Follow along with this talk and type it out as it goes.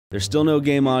There's still no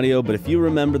game audio, but if you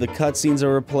remember, the cutscenes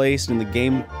are replaced and the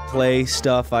gameplay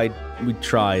stuff, we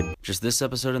tried. Just this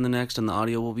episode and the next, and the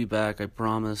audio will be back, I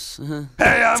promise.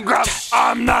 Hey, I'm Grumps.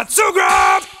 I'm not so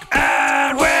Grump,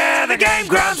 and we're the Game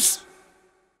Grumps.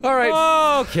 All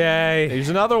right. Okay. Here's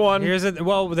another one. There's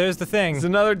the thing. It's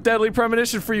another deadly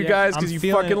premonition for you guys because you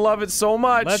fucking love it so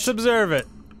much. Let's observe it.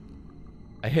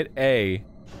 I hit A,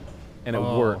 and it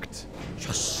worked.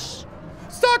 Yes.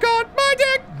 Stuck on my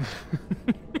dick.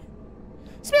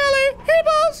 Smelly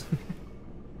balls.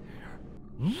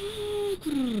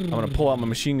 I'm gonna pull out my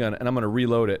machine gun and I'm gonna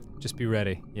reload it. Just be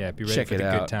ready. Yeah, be ready Check for it the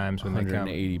out. good times when they come.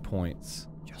 180 points.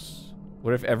 Yes.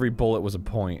 What if every bullet was a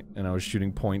point and I was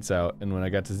shooting points out, and when I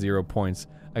got to 0 points,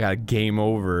 I got a game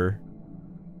over?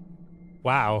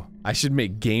 Wow. I should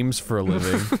make games for a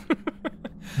living.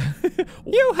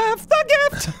 You have the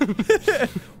gift!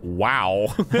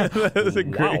 Wow. That's a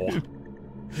great.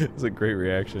 That's a great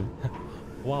reaction.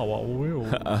 Wow.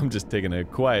 I'm just taking a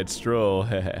quiet stroll.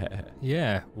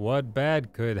 Yeah, what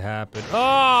bad could happen?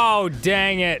 Oh,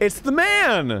 dang it! It's the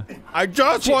man! I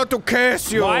just want to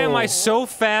kiss you! Why am I so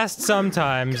fast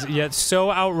sometimes, yet so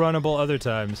outrunnable other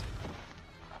times?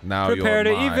 Now Prepare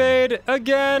to evade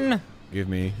again! Give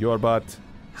me your butt.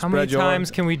 How many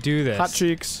times can we do this? Hot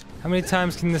cheeks. How many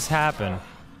times can this happen?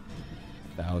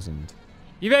 1,000.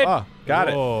 Evade! Oh, got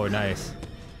it. Oh, nice.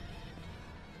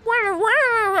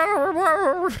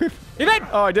 Evade!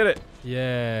 Oh, I did it.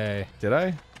 Yay. Did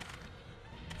I?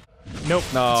 Nope.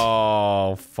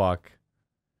 No, fuck.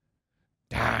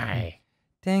 Die.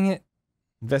 Dang it.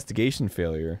 Investigation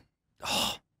failure.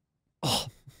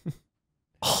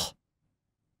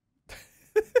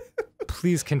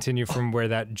 Please continue from where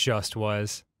that just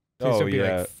was. Please don't be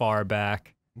like far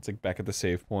back. It's like back at the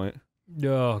save point.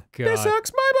 Oh, God. This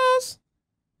sucks my balls.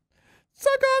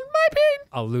 Suck on my peen.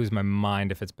 I'll lose my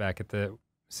mind if it's back at the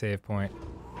save point.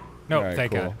 No, Right,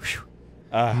 thank cool.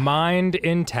 God. Mind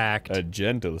intact. A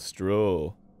gentle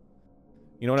stroll.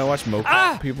 You know when I watch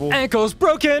mocap people? Ankles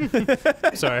broken!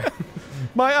 Sorry.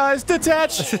 My eyes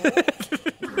detached!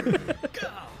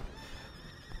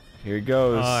 Here he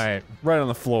goes. Alright. Right on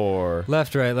the floor.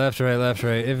 Left, right, left, right, left,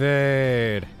 right.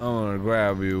 Evade. I'm gonna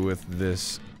grab you with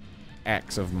this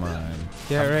axe of mine.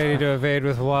 Get ready to evade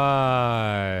with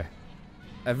Y.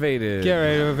 Evaded. Get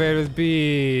ready to evade with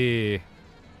B.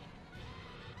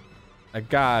 I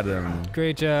got him.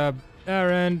 Great job,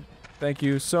 Arin. Thank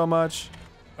you so much.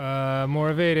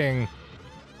 More evading.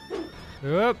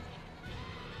 Whoop.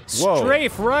 Whoa.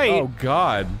 Strafe right. Oh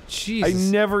God. Jesus. I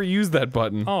never use that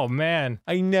button. Oh man.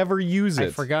 I never use it.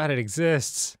 I forgot it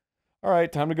exists. All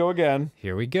right, time to go again.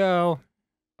 Here we go.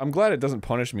 I'm glad it doesn't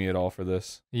punish me at all for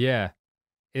this. Yeah.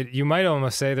 You might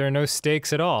almost say there are no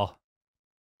stakes at all.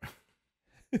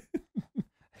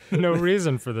 No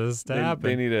reason for this to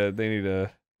happen.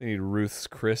 They need Ruth's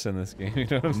Chris in this game, you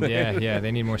know what I'm saying? Yeah,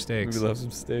 they need more steaks. We love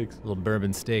some steaks. A little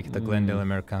bourbon steak at the Glendale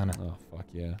Americana. Oh, fuck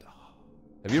yeah.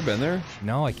 Have you been there?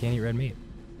 No, I can't eat red meat.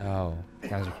 Oh.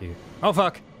 Cows are cute. Oh,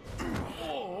 fuck!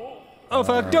 Oh,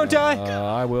 fuck, don't die!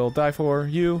 I will die for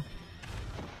you.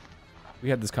 We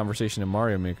had this conversation in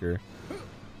Mario Maker.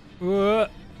 And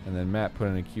then Matt put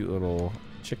in a cute little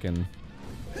chicken.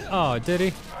 Oh, did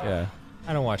he? Yeah.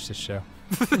 I don't watch this show.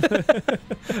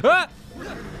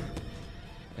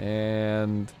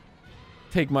 And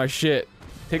take my shit.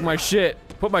 Take my shit.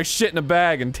 Put my shit in a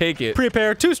bag and take it.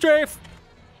 Prepare to strafe!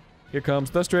 Here comes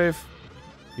the strafe.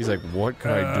 He's like, what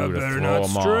can I do to better throw not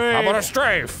him off? strafe. How about a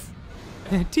strafe?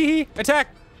 Tee attack!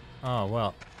 Oh,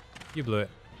 well. You blew it.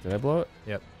 Did I blow it?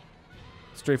 Yep.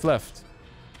 Strafe left.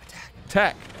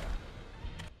 Attack.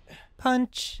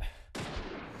 Punch.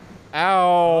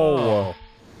 Ow.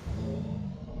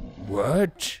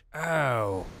 What?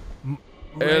 Ow.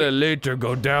 Elevator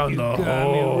go down the hole.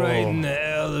 Got me right in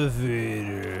the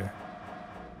elevator.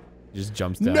 Just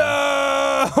jumps down.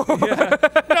 No! Yeah.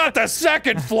 Not the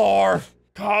second floor!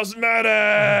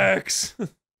 Cosmetics!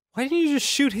 Why didn't you just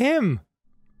shoot him?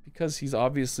 Because he's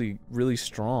obviously really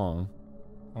strong.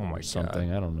 Oh my or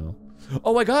something, I don't know.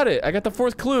 Oh, I got it! I got the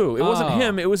fourth clue! It wasn't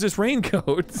him, it was his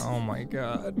raincoat! Oh my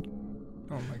god.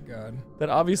 Oh my god. That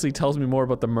obviously tells me more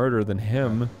about the murder than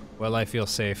him. Well, I feel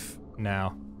safe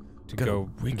now to go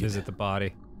visit the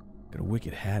body. Got a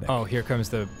wicked haddock. Oh, here comes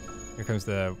the,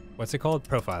 what's it called?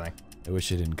 Profiling. I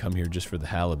wish I didn't come here just for the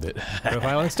halibut.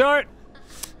 Profiling start!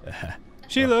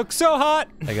 She looks so hot!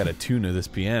 I gotta tune to this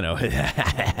piano.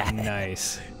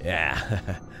 Nice.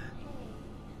 Yeah.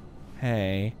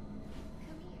 Hey.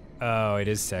 Oh, it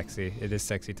is sexy. It is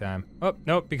sexy time. Oh,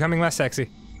 nope, becoming less sexy.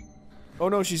 Oh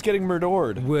no, she's getting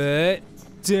murdered. What?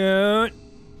 Don't.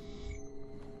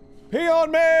 Pee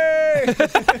on me!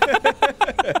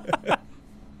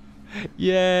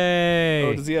 Yay!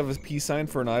 Oh, does he have a peace sign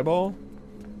for an eyeball?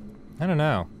 I don't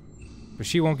know. But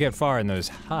she won't get far in those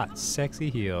hot, sexy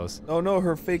heels. Oh no,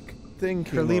 her fake thing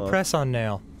came Her Lee off. press-on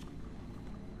nail.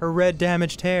 Her red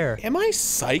damaged hair. Am I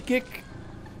psychic?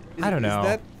 I don't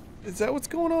know. Is that what's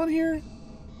going on here?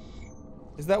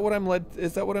 Is that what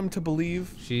I'm to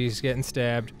believe? She's getting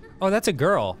stabbed. Oh, that's a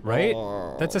girl, right?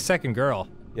 Oh. That's a second girl.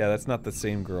 Yeah, that's not the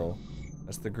same girl.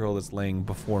 That's the girl that's laying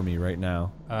before me right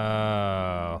now.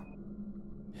 Oh.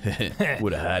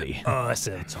 What a hottie.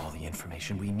 Awesome. That's all the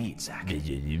information we need, Zach.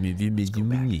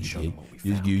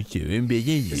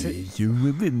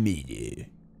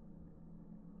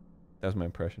 That was my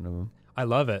impression of him. I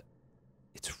love it.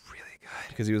 It's really good.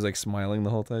 Because he was like smiling the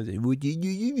whole time. What you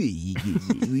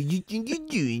think you're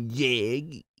doing,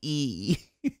 Jack?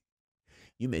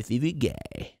 You're my favorite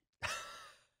guy.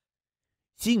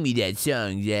 Sing me that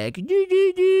song, Zach.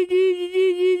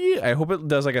 I hope it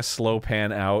does like a slow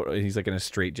pan out. And he's like in a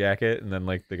straight jacket, and then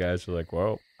like the guys are like,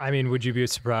 "Whoa." I mean, would you be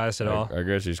surprised at all? I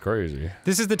guess he's crazy.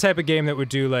 This is the type of game that would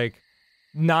do like,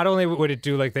 not only would it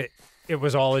do like the, it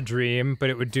was all a dream, but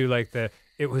it would do like the,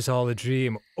 it was all a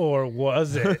dream, or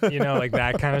was it? You know, like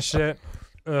that kind of shit.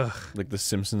 Ugh. Like the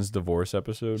Simpsons divorce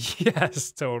episode.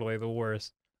 Yes, totally the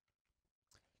worst.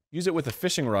 Use it with a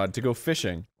fishing rod to go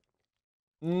fishing.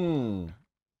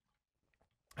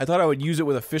 I thought I would use it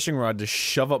with a fishing rod to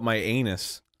shove up my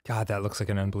anus. God, that looks like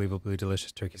an unbelievably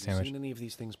delicious turkey Have you sandwich. seen any of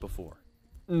these things before?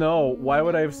 No, why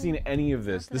would I have seen any of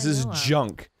this? This is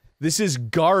junk. This is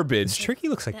garbage. This turkey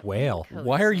looks like whale.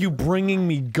 Why are you bringing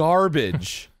me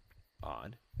garbage?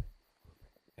 Odd.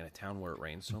 In a town where it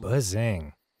rains so much.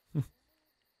 Buzzing.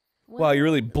 Wow, you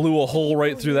really blew a hole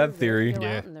right through that theory. Go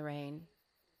Yeah. out in the rain.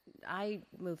 I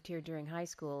moved here during high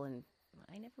school, and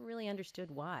I never really understood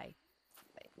why.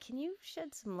 Can you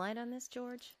shed some light on this,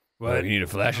 George? What? You need a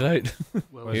flashlight?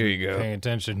 Well, Here you go. Paying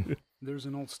attention. there's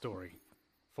an old story.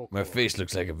 My Folklore. face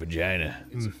looks like a vagina.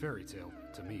 It's a fairy tale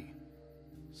to me.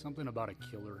 Something about a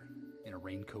killer in a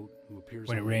raincoat who appears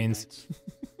When on it rains.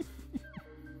 nights.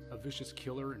 A vicious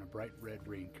killer in a bright red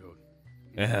raincoat.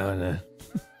 No.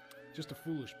 Just a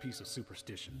foolish piece of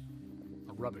superstition.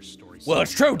 A rubbish story. Well,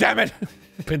 it's true, damn it!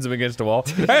 Pins him against a wall.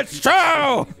 It's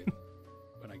true!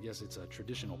 But I guess it's a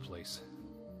traditional place.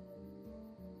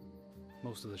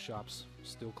 Most of the shops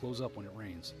still close up when it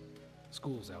rains.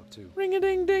 School's out too.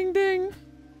 Ring-a-ding-ding-ding.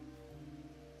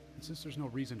 And since there's no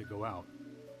reason to go out,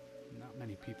 not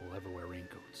many people ever wear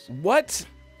raincoats. What?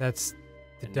 That's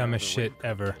the And now dumbest the shit raincoat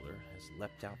ever. killer has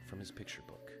leapt out from his picture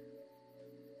book.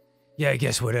 Yeah, I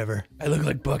guess whatever. I look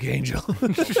like Buck Angel.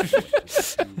 Would you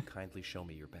kindly show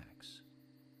me your backs?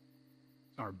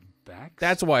 Our backs?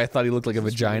 That's why I thought he looked like a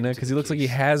This is vagina, related to because the he looks like he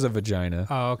case. has a vagina.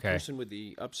 Oh, okay. Person with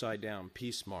the upside down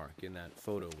peace mark in that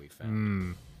photo we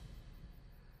found.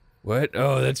 What?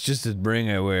 Oh, that's just a ring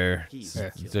I wear. He's Yeah.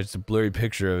 the killer. That's a blurry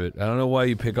picture of it. I don't know why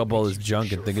you pick up all this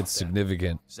junk and think it's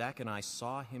significant. Zach and I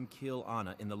saw him kill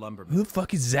Anna in the lumber Who mill. the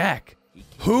fuck is Zach? He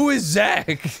came Who is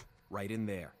Zach? right in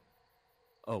there.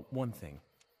 Oh, one thing.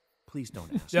 Please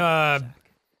don't ask. Uh,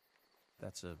 Zach.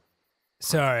 That's a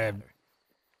Sorry.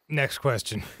 Next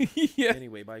question. Yeah.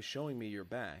 Anyway, by showing me your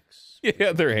backs.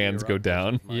 Yeah, their you're hands go up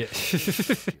down. with my Yeah.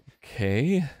 relationship.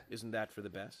 Okay. Isn't that for the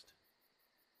best?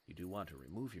 You do want to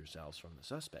remove yourselves from the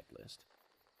suspect list.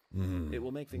 It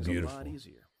will make things a lot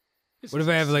easier. What if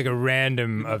I have like a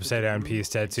random upside down piece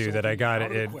tattoo that I got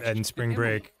in spring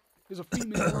break? There's a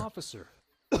female officer.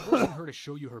 Forcing her to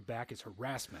show you her back is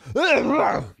harassment.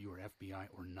 If you are FBI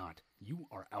or not, you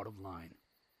are out of line.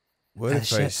 What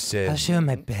if I said... I'll show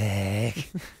my back.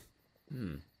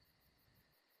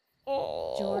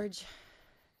 George,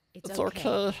 it's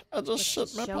okay. I just show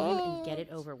him and get it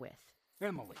over with.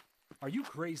 Emily, are you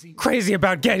crazy? Crazy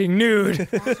about getting nude.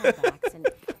 Cross our backs and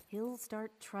he'll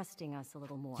start trusting us a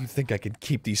little more. You think I could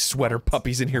keep these sweater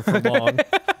puppies in here for long?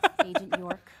 Agent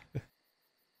York,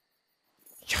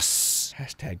 Yes!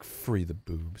 Hashtag free the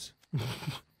boobs.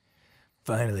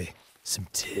 Finally, some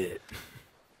tit.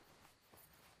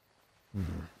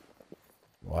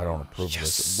 Well, I don't approve of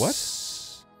this. What?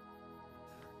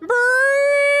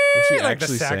 Was she like the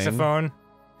actually saying? saxophone?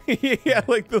 Yeah,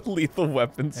 like the Lethal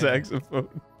Weapon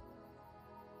saxophone.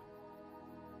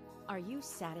 Are you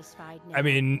satisfied now? I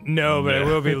mean, no, but I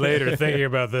will be later thinking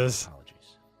about this.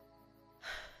 Apologies.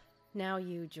 Now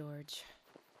you, George.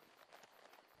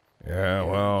 Yeah,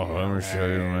 well, let me show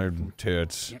you my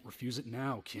tits. Can't refuse it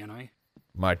now, can I?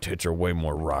 My tits are way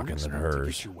more Don't rocking than expect to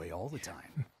hers. get your way all the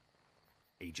time,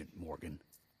 Agent Morgan.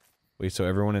 Wait, so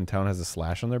everyone in town has a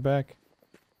slash on their back?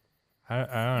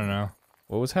 I don't know.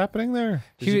 What was happening there?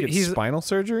 Did you get he's- spinal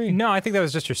surgery? No, I think that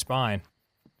was just your spine.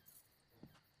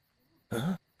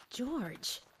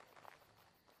 George.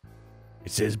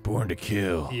 It says born to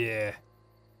kill. Yeah.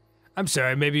 I'm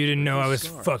sorry, maybe you didn't know I was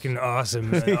fucking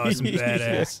awesome. An awesome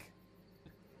badass.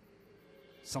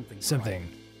 Something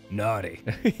naughty. I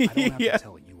don't have to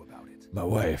tell you about it. My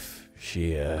wife,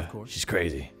 she's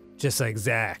crazy. Just like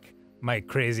Zach, my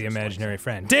crazy imaginary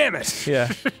friend. Damn it!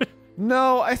 Yeah.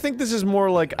 No, I think this is more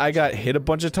like I got hit a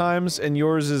bunch of times, and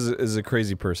yours is a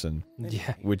crazy person.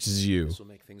 Yeah. Which is you. This will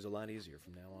make things a lot easier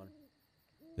from now on.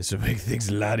 This will make things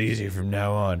a lot easier from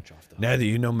now on. Now that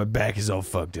you know my back is all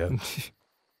fucked up.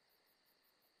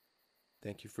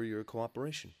 Thank you for your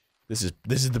cooperation. This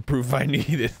is the proof I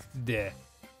needed. Yeah.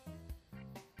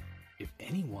 If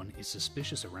anyone is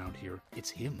suspicious around here, it's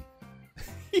him.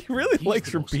 He really He's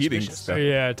likes the most repeating suspicious. stuff.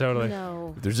 Yeah, totally.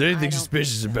 No. If there's anything I don't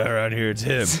suspicious think so. about around here, it's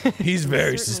him. He's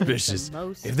very Certainly the suspicious.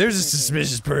 most If there's a suspicious.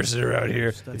 suspicious person around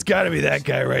here, it's gotta be that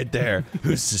guy right there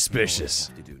who's suspicious.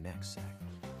 To do next, Zach.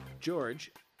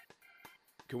 George,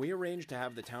 can we arrange to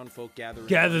have the town folk gather? in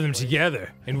Gather one them place? together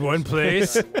in one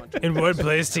place. In one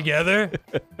place together.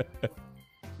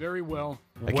 Very well.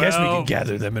 I guess we Well- can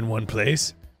gather them in one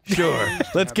place. Sure,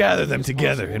 let's gather them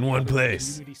together in one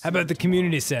place. How about the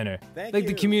community center? Thank Like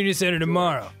the you. community center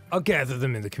tomorrow. I'll gather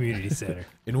them in the community center.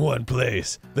 In one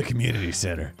place, the community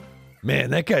center.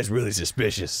 Man, that guy's really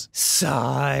suspicious.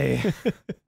 Sigh.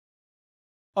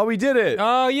 Oh, we did it!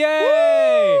 Oh,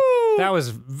 yay! Woo! That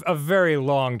was a very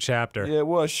long chapter. Yeah, it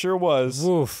was, sure was.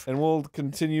 Woof. And we'll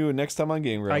continue next time on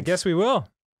GameGrumps. I guess we will.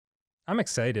 I'm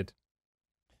excited.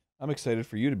 I'm excited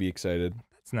for you to be excited,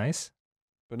 That's nice.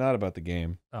 but not about the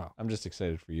game. Oh, I'm just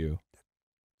excited for you.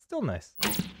 still nice.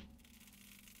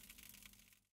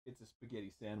 It's a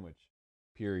spaghetti sandwich.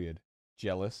 Period.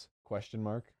 Jealous? Question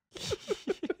mark.